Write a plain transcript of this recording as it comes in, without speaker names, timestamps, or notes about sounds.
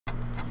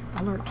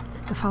Alert.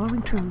 The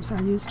following terms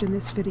are used in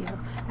this video: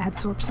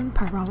 adsorption,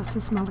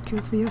 pyrolysis,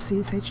 molecules,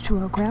 VOCs,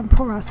 H2O, gram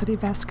porosity,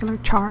 vascular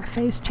char,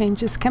 phase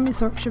changes,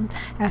 chemisorption,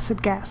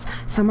 acid gas.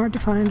 Some are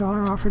defined, all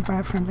are offered by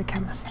a friendly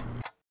chemist.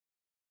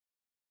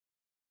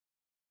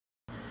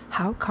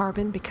 How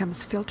carbon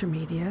becomes filter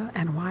media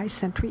and why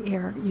Sentry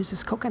Air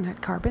uses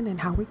coconut carbon and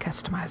how we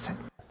customize it.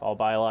 All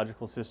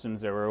biological systems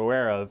that we're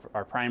aware of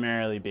are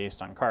primarily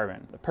based on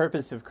carbon. The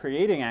purpose of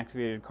creating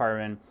activated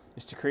carbon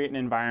is to create an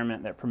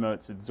environment that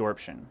promotes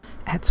adsorption.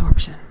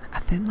 Adsorption, a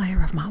thin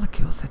layer of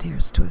molecules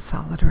adheres to a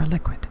solid or a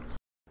liquid.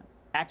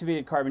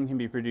 Activated carbon can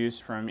be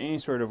produced from any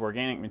sort of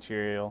organic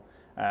material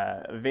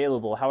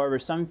available. However,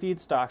 some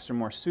feedstocks are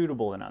more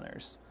suitable than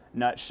others.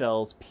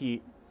 Nutshells,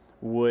 peat,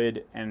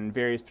 wood, and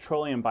various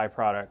petroleum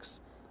byproducts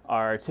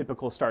are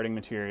typical starting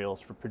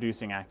materials for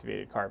producing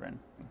activated carbon.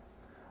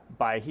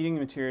 By heating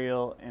the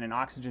material in an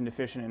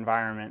oxygen-deficient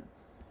environment,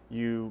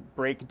 you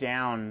break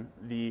down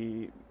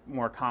the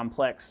more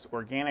complex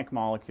organic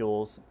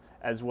molecules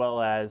as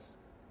well as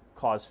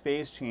cause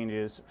phase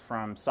changes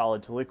from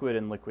solid to liquid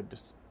and liquid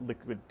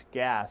to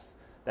gas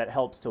that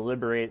helps to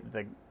liberate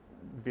the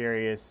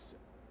various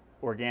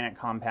organic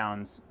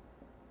compounds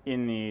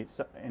in the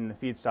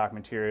feedstock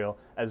material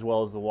as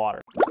well as the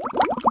water.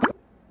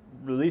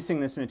 Releasing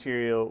this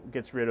material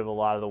gets rid of a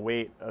lot of the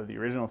weight of the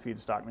original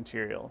feedstock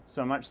material,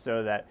 so much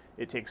so that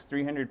it takes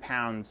 300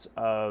 pounds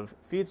of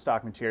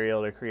feedstock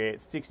material to create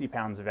 60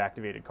 pounds of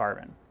activated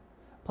carbon.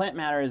 Plant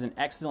matter is an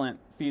excellent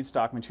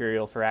feedstock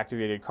material for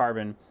activated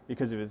carbon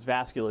because of its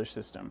vascular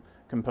system,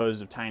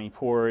 composed of tiny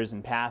pores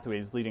and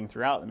pathways leading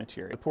throughout the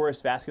material. The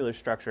porous vascular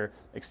structure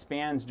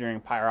expands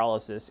during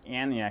pyrolysis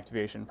and the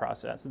activation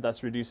process,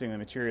 thus reducing the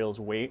material's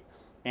weight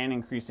and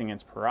increasing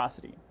its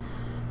porosity.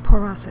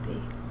 Porosity,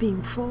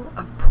 being full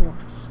of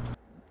pores.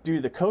 Due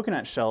to the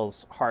coconut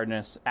shell's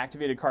hardness,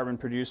 activated carbon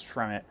produced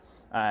from it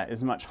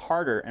is much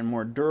harder and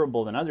more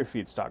durable than other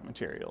feedstock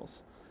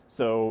materials.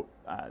 So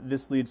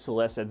this leads to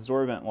less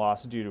adsorbent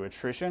loss due to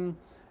attrition,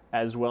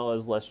 as well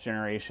as less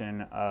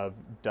generation of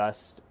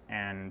dust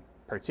and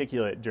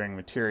particulate during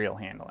material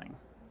handling.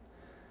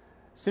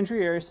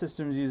 Sentry Air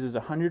Systems uses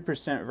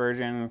 100%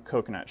 virgin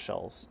coconut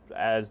shells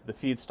as the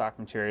feedstock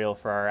material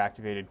for our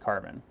activated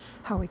carbon.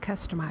 How we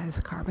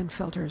customize carbon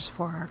filters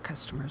for our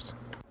customers.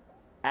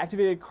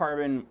 Activated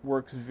carbon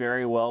works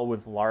very well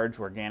with large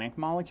organic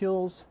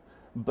molecules,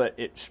 but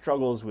it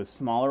struggles with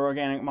smaller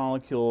organic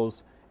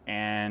molecules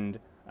and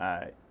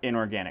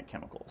inorganic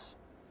chemicals,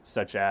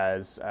 such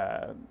as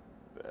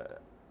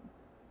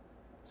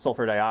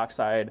sulfur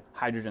dioxide,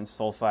 hydrogen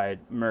sulfide,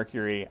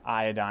 mercury,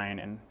 iodine,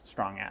 and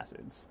strong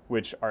acids,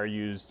 which are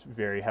used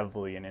very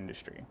heavily in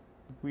industry.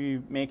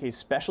 We make a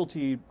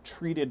specialty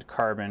treated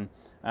carbon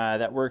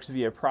that works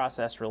via a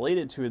process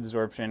related to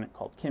adsorption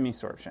called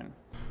chemisorption.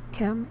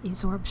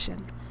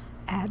 Chemisorption,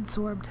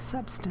 adsorbed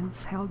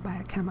substance held by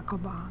a chemical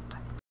bond.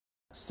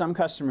 Some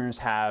customers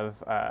have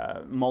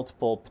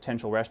multiple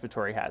potential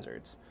respiratory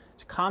hazards.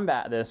 To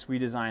combat this, we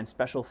design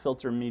special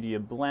filter media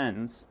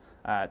blends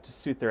to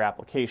suit their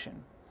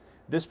application.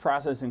 This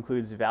process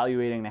includes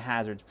evaluating the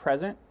hazards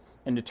present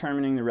and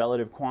determining the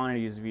relative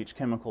quantities of each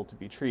chemical to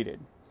be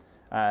treated.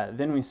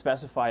 Then we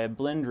specify a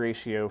blend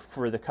ratio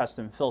for the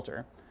custom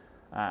filter.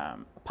 A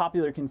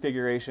popular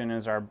configuration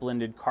is our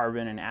blended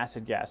carbon and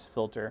acid gas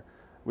filter,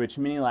 which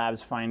many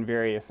labs find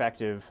very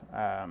effective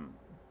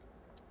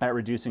at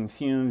reducing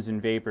fumes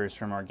and vapors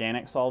from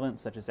organic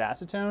solvents such as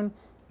acetone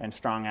and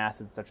strong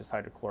acids such as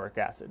hydrochloric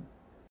acid.